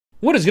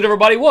What is good,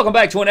 everybody? Welcome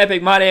back to an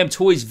epic My Damn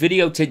Toys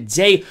video.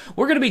 Today,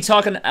 we're going to be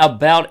talking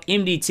about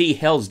MDT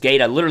Hell's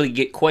Gate. I literally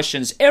get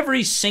questions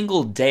every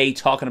single day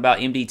talking about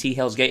MDT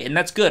Hell's Gate, and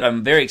that's good.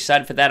 I'm very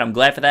excited for that. I'm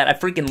glad for that. I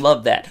freaking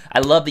love that. I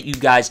love that you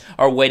guys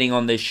are waiting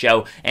on this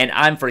show, and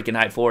I'm freaking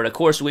hyped for it. Of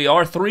course, we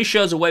are 3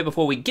 shows away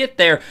before we get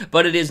there,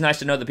 but it is nice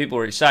to know that people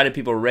are excited,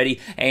 people are ready,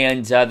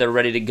 and they're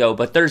ready to go.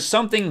 But there's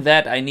something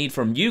that I need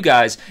from you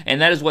guys, and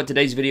that is what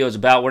today's video is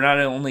about. We're not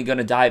only going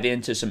to dive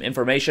into some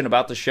information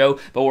about the show,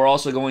 but we're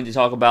also going to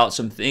talk about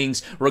some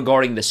things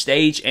regarding the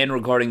stage and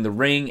regarding the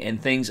ring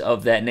and things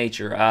of that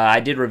nature.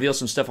 I did reveal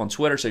some stuff on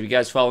Twitter, so if you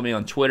guys follow me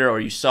on Twitter or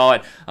you saw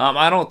it,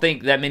 I don't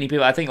think that many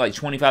people, I think like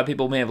 25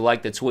 people may have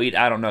liked the tweet,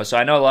 I don't know, so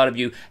I know a lot of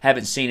you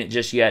haven't seen it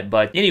just yet,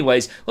 but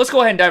anyways, let's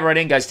go ahead and dive right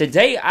in, guys.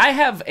 Today, I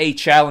have a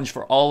challenge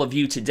for all of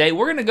you. Today,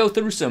 we're going to go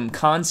through some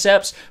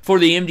concepts for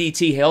the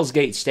MDT Hell's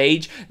Gate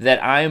stage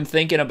that I am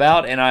thinking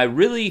about, and I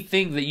really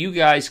think that you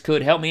guys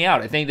could help me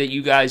out. I think that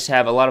you guys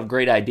have a lot of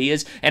great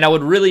ideas, and I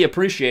would really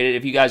appreciate it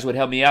if you guys would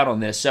help me out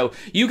on this. So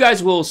you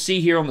guys will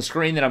see here on the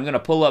screen that I'm going to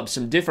pull up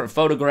some different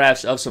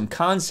photographs of some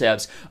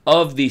concepts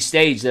of the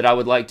stage that I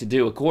would like to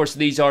do. Of course,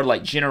 these are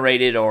like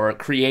generated or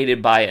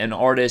created by an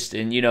artist,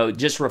 and you know,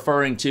 just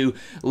referring to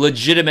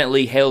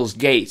legitimately Hell's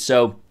Gate.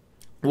 So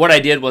what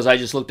I did was I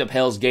just looked up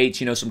Hell's Gates,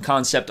 you know, some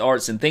concept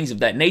arts and things of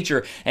that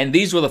nature, and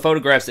these were the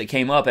photographs that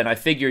came up, and I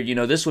figured, you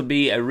know, this would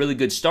be a really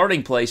good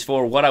starting place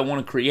for what I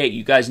want to create.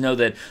 You guys know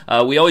that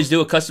we always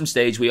do a custom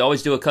stage. We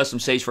always do a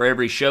custom stage for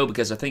every show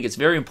because I think it's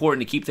very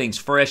important to keep things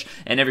fresh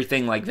and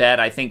everything like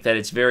that. I think that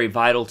it's very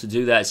vital to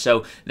do that,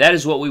 so that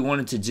is what we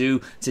wanted to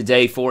do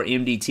today for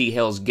MDT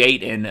Hell's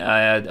Gate, and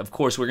of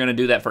course, we're going to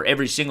do that for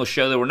every single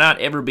show. There will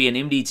not ever be an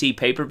MDT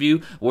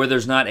pay-per-view where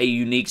there's not a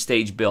unique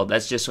stage build.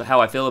 That's just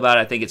how I feel about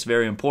it. I think it's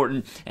very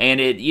important, and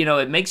it, you know,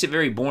 it makes it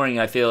very boring,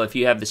 I feel, if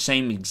you have the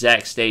same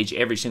exact stage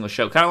every single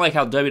show, kind of like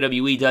how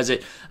WWE does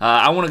it.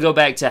 I want to go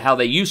back to how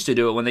they used to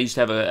do it when they used to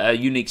have a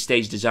unique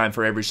stage design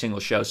for every single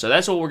show. So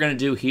that's what we're going to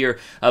do here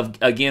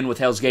again with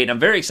Hell's Gate, and I'm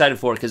very excited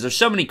for it because there's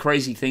so many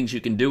crazy things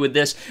you can do with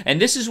this, and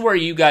this is where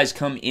you guys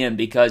come in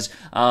because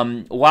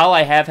while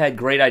I have had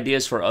great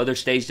ideas for other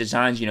stage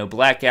designs, you know,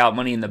 Blackout,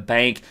 Money in the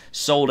Bank,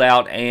 Sold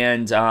Out,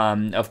 and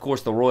of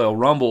course the Royal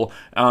Rumble,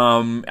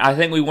 I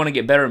think we want to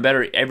get better and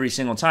better every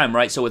single time,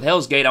 right? So with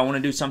Hell's Gate, I want to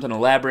do something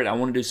elaborate, I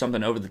want to do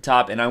something over the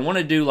top, and I want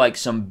to do like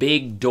some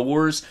big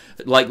doors,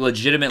 like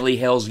legitimately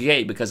Hell's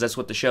Gate, because that's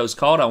what the show's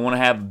called. I want to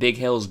have a big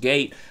Hell's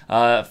Gate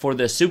for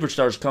the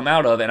superstars to come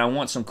out of, and I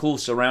want some cool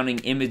surrounding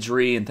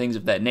imagery and things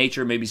of that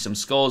nature, maybe some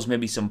skulls,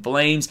 maybe some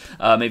flames,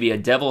 maybe a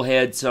devil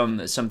head, some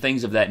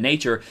things of that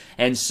nature,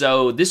 and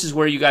so this is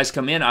where you guys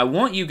come in. I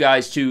want you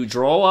guys to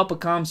draw up a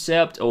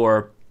concept,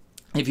 or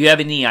if you have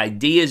any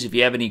ideas, if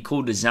you have any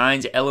cool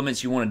designs,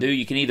 elements you want to do,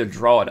 you can either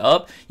draw it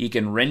up, you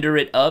can render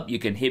it up, you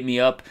can hit me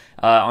up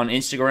on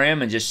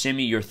Instagram and just send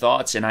me your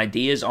thoughts and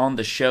ideas on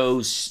the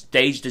show's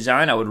stage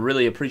design. I would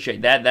really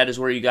appreciate that. That is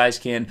where you guys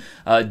can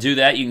do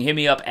that. You can hit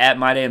me up at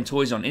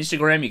MyDamnToys on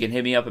Instagram. You can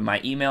hit me up in my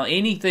email.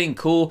 Anything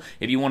cool.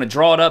 If you want to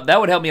draw it up,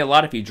 that would help me a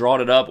lot if you drawed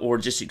it up or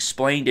just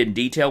explained in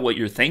detail what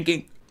you're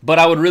thinking. But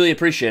I would really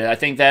appreciate it. I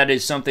think that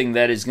is something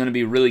that is going to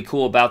be really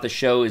cool about the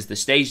show is the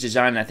stage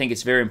design. And I think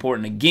it's very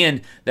important,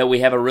 again, that we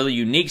have a really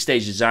unique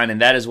stage design, and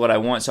that is what I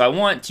want. So I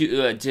want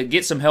to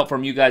get some help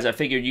from you guys. I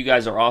figured you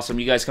guys are awesome.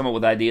 You guys come up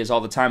with ideas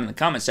all the time in the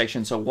comment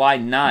section, so why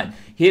not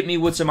hit me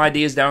with some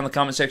ideas down in the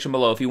comment section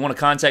below. If you want to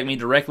contact me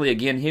directly,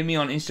 again, hit me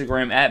on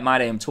Instagram at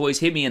MyDamnToys.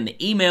 Hit me in the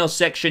email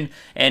section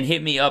and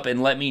hit me up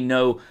and let me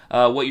know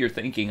what you're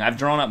thinking. I've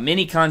drawn up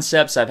many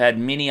concepts. I've had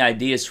many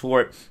ideas for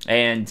it,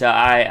 and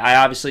I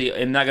obviously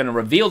am not going to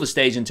reveal the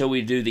stage until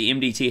we do the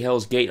MDT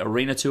Hell's Gate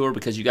Arena Tour,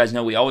 because you guys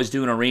know we always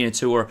do an arena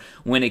tour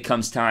when it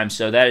comes time.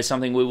 So that is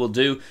something we will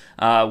do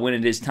when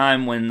it is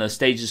time, when the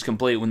stage is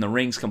complete, when the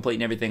ring's complete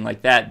and everything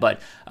like that.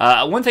 But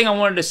one thing I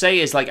wanted to say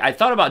is, like, I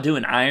thought about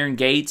doing iron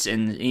gates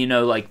and, you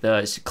know, like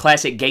the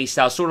classic gate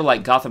style, sort of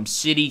like Gotham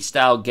City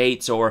style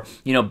gates, or,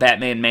 you know,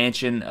 Batman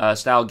Mansion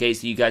style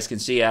gates that you guys can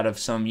see out of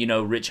some, you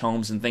know, rich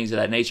homes and things of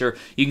that nature.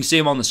 You can see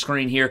them on the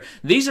screen here.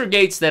 These are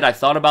gates that I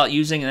thought about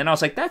using, and then I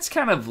was like, that's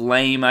kind of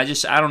lame.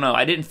 I don't know.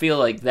 I didn't feel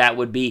like that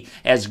would be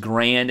as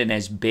grand and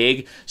as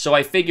big, so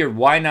I figured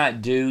why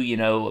not do, you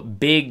know,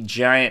 big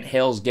giant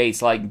Hell's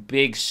Gates, like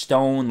big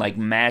stone, like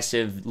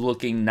massive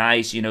looking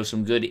nice, you know,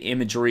 some good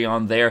imagery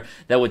on there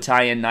that would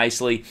tie in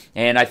nicely,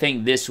 and I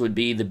think this would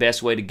be the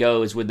best way to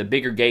go, is with the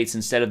bigger gates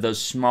instead of those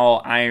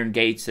small iron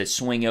gates that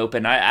swing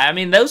open. I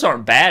mean, those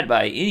aren't bad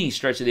by any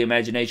stretch of the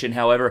imagination.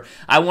 However,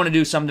 I want to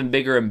do something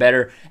bigger and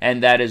better,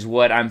 and that is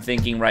what I'm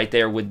thinking right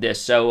there with this.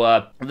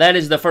 So that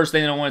is the first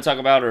thing that I want to talk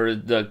about, or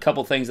the couple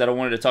couple things that I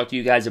wanted to talk to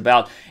you guys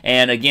about.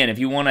 And again, if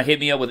you want to hit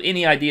me up with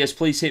any ideas,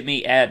 please hit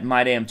me at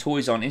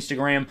MyDamnToys on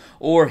Instagram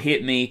or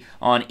hit me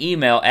on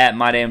email at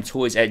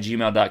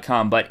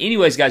MyDamnToys@gmail.com. But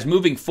anyways, guys,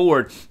 moving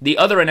forward, the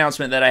other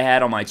announcement that I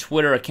had on my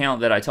Twitter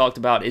account that I talked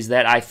about is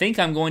that I think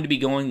I'm going to be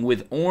going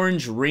with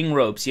orange ring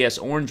ropes. Yes,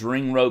 orange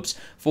ring ropes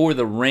for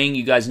the ring.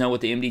 You guys know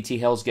what the MDT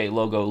Hell's Gate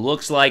logo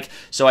looks like,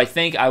 so I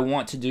think I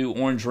want to do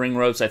orange ring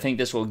ropes. I think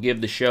this will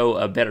give the show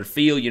a better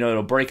feel. You know,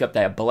 it'll break up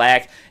that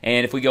black,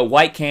 and if we go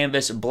white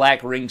canvas,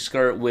 black ring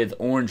skirt with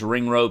orange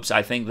ring ropes,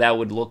 I think that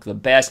would look the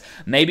best.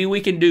 Maybe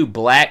we can do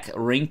black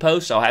ring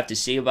posts. I'll have to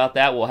see about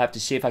that. We'll have to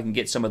see if I can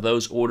get some of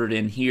those ordered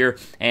in here,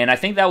 and I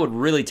think that would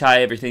really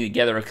tie everything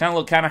together. It kind of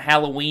look kind of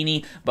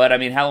Halloween-y, but I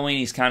mean,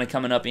 Halloween-y's kind of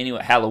coming up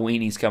anyway.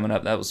 Halloween-y's coming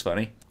up. That was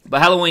funny.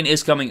 But Halloween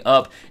is coming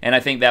up, and I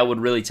think that would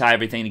really tie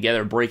everything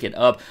together and break it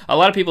up. A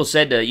lot of people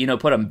said to, you know,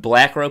 put a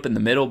black rope in the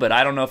middle, but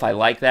I don't know if I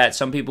like that.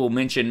 Some people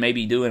mentioned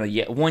maybe doing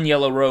one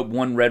yellow rope,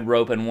 one red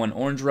rope, and one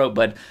orange rope,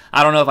 but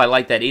I don't know if I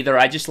like that either.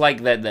 I just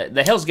like that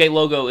the Hell's Gate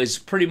logo is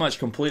pretty much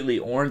completely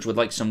orange with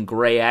like some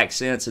gray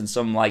accents and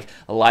some like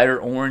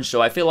lighter orange,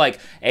 so I feel like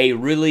a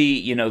really,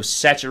 you know,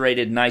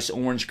 saturated, nice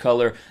orange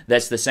color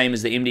that's the same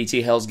as the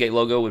MDT Hell's Gate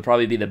logo would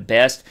probably be the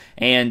best.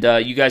 And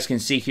you guys can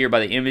see here by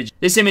the image.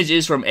 This image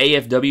is from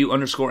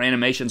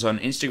AFW_animations on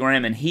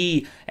Instagram, and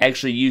he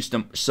actually used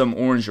some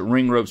orange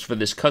ring ropes for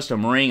this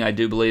custom ring. I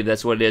do believe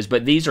that's what it is,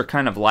 but these are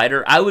kind of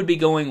lighter. I would be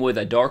going with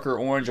a darker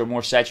orange or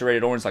more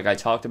saturated orange like I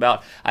talked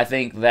about. I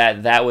think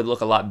that would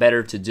look a lot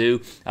better to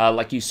do,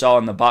 like you saw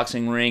in the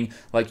boxing ring,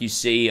 like you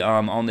see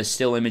on the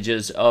still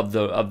images of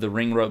the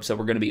ring ropes that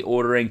we're going to be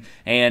ordering,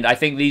 and I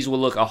think these will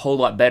look a whole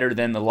lot better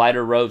than the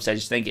lighter ropes. I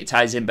just think it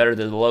ties in better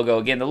to the logo.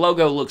 Again, the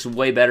logo looks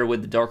way better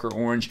with the darker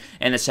orange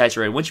and the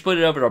saturated. Once you put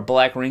it over to a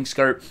black ring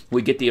skirt,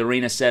 we get the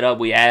arena set up.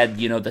 We add,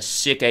 you know, the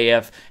sick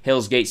AF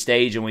Hell's Gate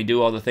stage, and we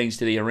do all the things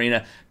to the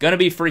arena. Gonna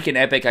be freaking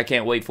epic. I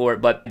can't wait for it.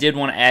 But I did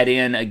want to add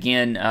in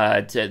again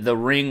to the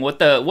ring what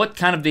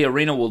kind of the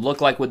arena will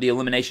look like with the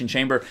Elimination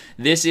Chamber.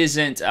 This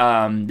isn't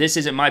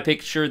my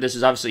picture. This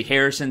is obviously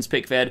Harrison's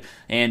pick fed,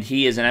 and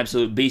he is an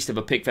absolute beast of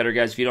a pick fedder,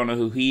 guys. If you don't know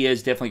who he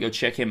is, definitely go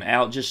check him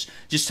out. Just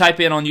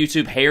type in on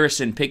YouTube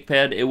Harrison pick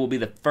fed. It will be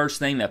the first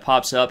thing that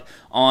pops up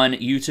on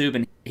YouTube,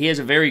 and he has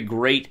a very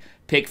great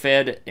pick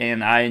fed,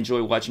 and I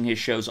enjoy watching his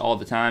shows all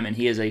the time, and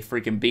he is a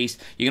freaking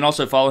beast. You can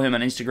also follow him on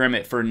Instagram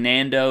at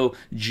Fernando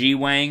G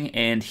Wang,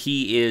 and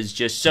he is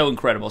just so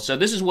incredible. So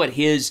this is what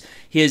his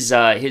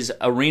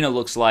arena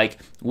looks like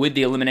with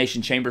the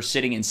Elimination Chamber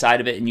sitting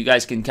inside of it, and you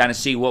guys can kind of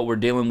see what we're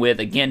dealing with.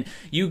 Again,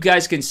 you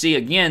guys can see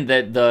again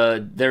that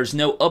there's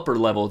no upper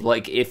level.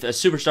 Like if a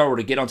superstar were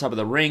to get on top of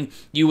the ring,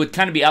 you would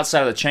kind of be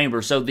outside of the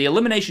chamber. So the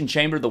Elimination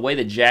Chamber, the way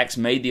that Jax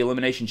made the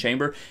Elimination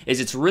Chamber, is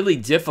it's really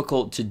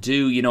difficult to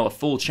do, you know, a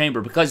full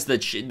chamber, because the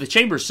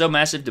chamber is so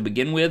massive to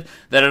begin with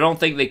that I don't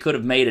think they could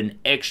have made an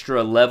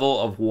extra level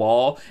of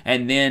wall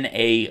and then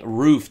a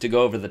roof to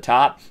go over the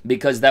top,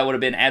 because that would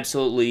have been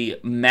absolutely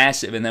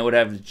massive, and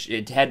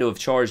it had to have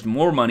charged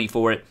more money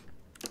for it.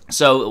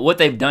 So what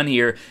they've done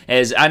here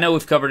is, I know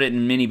we've covered it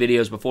in many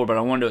videos before, but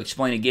I wanted to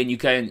explain again.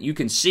 You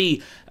can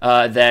see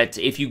that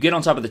if you get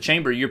on top of the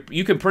chamber, you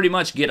can pretty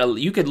much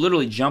you could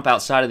literally jump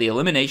outside of the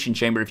Elimination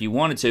Chamber if you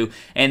wanted to.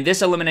 And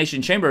this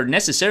Elimination Chamber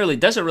necessarily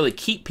doesn't really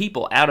keep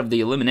people out of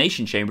the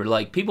Elimination Chamber.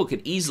 Like, people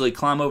could easily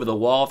climb over the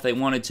wall if they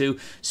wanted to.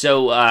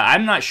 So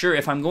I'm not sure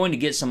if I'm going to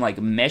get some like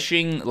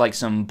meshing, like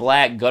some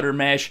black gutter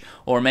mesh,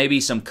 or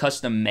maybe some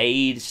custom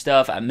made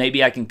stuff.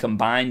 Maybe I can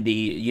combine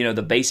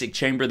the basic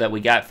chamber that we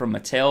got from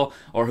Mattel,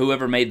 or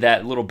whoever made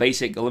that little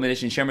basic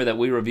Elimination Chamber that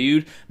we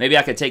reviewed. Maybe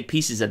I could take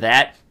pieces of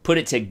that, put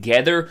it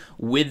together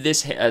with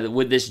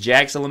this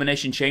Jax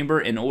Elimination Chamber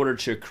in order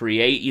to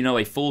create, you know,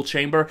 a full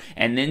chamber,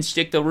 and then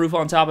stick the roof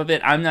on top of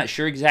it. I'm not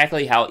sure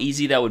exactly how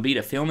easy that would be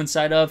to film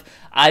inside of.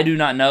 I do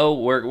not know.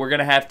 We're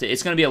gonna have to.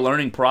 It's gonna be a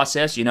learning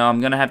process. You know, I'm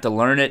gonna have to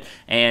learn it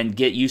and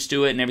get used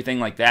to it and everything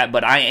like that.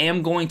 But I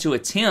am going to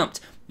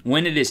attempt,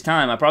 when it is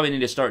time. I probably need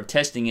to start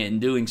testing it and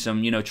doing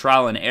some, you know,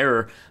 trial and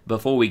error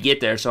before we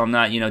get there, so I'm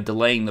not, you know,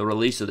 delaying the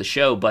release of the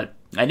show. But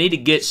I need to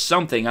get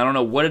something. I don't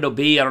know what it'll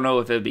be. I don't know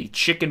if it'll be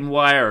chicken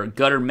wire or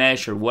gutter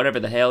mesh or whatever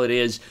the hell it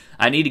is.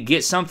 I need to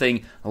get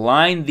something,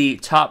 line the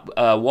top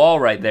wall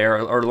right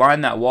there, or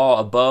line that wall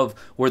above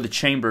where the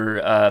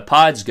chamber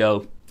pods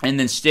go, and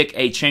then stick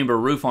a chamber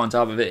roof on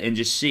top of it, and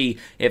just see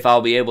if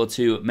I'll be able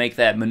to make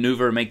that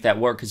maneuver, make that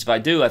work. Because if I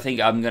do, I think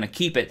I'm going to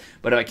keep it.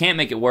 But if I can't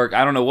make it work,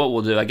 I don't know what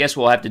we'll do. I guess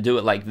we'll have to do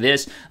it like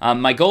this.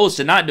 My goal is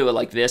to not do it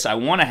like this. I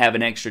want to have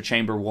an extra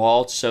chamber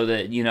wall so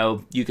that, you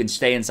know, you can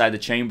stay inside the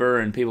chamber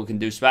and people can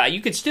do spots.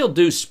 You could still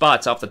do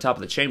spots off the top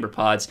of the chamber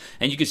pods,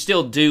 and you could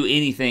still do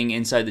anything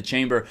inside the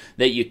chamber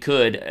that you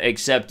could,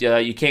 except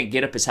you can't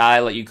get up as high.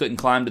 Like, you couldn't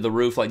climb to the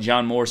roof like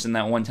John Morrison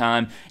that one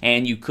time,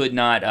 and you could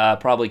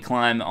not probably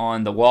climb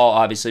on the wall,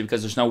 obviously,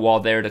 because there's no wall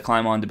there to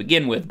climb on to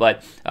begin with.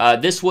 But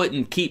this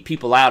wouldn't keep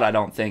people out, I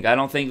don't think. I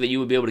don't think that you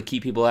would be able to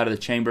keep people out of the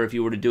chamber if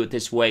you were to do it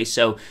this way.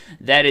 So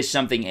that is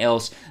something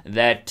else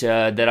that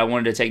I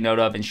wanted to take note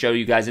of and show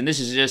you guys. And this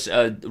is just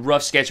a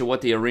rough sketch of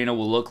what the arena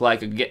will look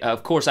like.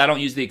 Of course, I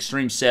don't use the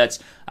extreme sets.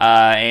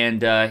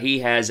 and he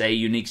has a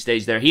unique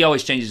stage there. He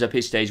always changes up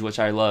his stage, which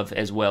I love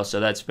as well, so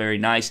that's very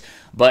nice.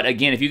 But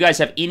again, if you guys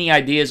have any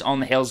ideas on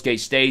the Hell's Gate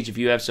stage, if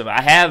you have some,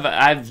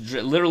 I've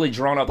literally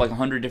drawn up like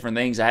 100 different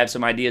things. I have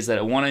some ideas that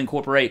I want to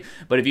incorporate,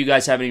 but if you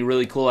guys have any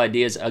really cool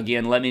ideas,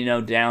 again, let me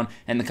know down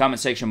in the comment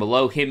section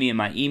below. Hit me in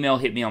my email,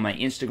 hit me on my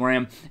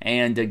Instagram,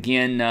 and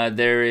again,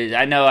 there is,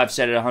 I know I've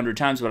said it 100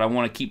 times, but I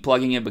want to keep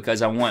plugging it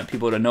because I want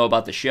people to know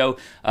about the show.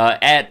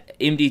 At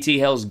MDT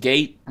Hell's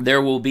Gate,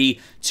 there will be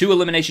 2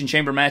 Elimination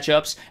Chamber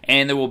matchups,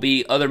 and there will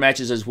be other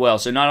matches as well.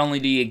 So not only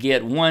do you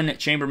get 1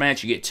 chamber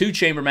match, you get 2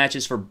 chamber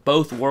matches for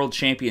both World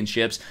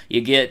Championships.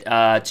 You get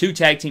 2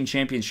 Tag Team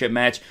Championship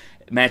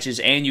matches,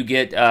 and you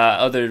get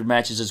other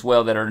matches as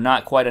well that are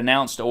not quite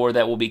announced or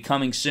that will be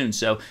coming soon.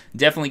 So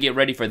definitely get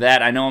ready for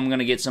that. I know I'm going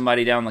to get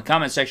somebody down in the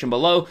comment section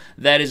below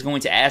that is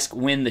going to ask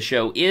when the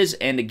show is.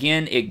 And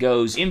again, it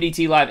goes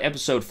MDT Live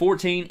episode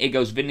 14, it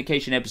goes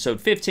Vindication episode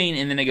 15,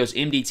 and then it goes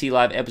MDT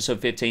Live episode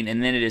 15,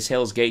 and then it is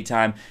Hell's Gate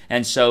time.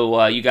 And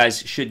so you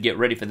guys should get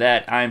ready for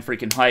that. I'm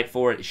freaking hyped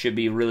for it. It should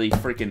be really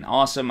freaking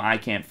awesome. I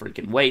can't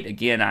freaking wait.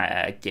 Again,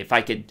 if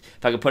I could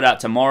put it out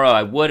tomorrow,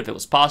 I would. If it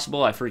was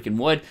possible, I freaking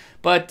would.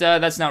 But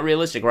that's not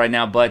realistic right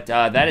now. But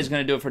that is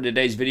going to do it for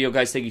today's video,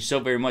 guys. Thank you so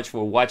very much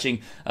for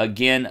watching.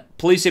 Again,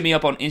 please hit me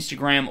up on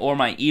Instagram or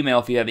my email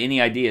if you have any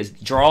ideas.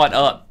 Draw it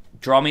up.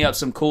 Draw me up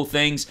some cool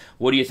things.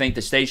 What do you think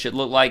the stage should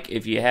look like?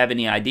 If you have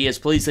any ideas,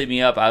 please hit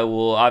me up. I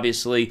will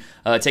obviously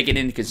take it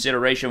into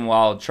consideration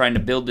while trying to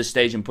build this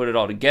stage and put it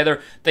all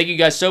together. Thank you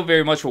guys so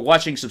very much for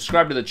watching.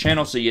 Subscribe to the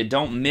channel so you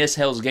don't miss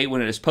Hell's Gate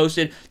when it is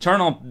posted. Turn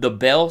on the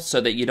bell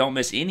so that you don't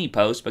miss any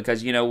posts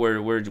because, you know,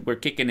 we're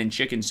kicking in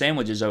chicken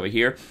sandwiches over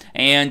here.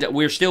 And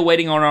we're still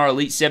waiting on our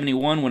Elite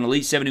 71. When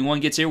Elite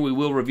 71 gets here, we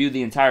will review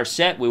the entire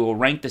set. We will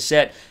rank the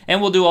set,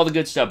 and we'll do all the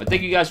good stuff. But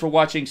thank you guys for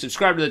watching.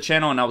 Subscribe to the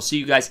channel, and I will see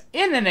you guys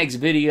in the next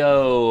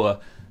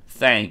video.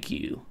 Thank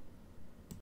you.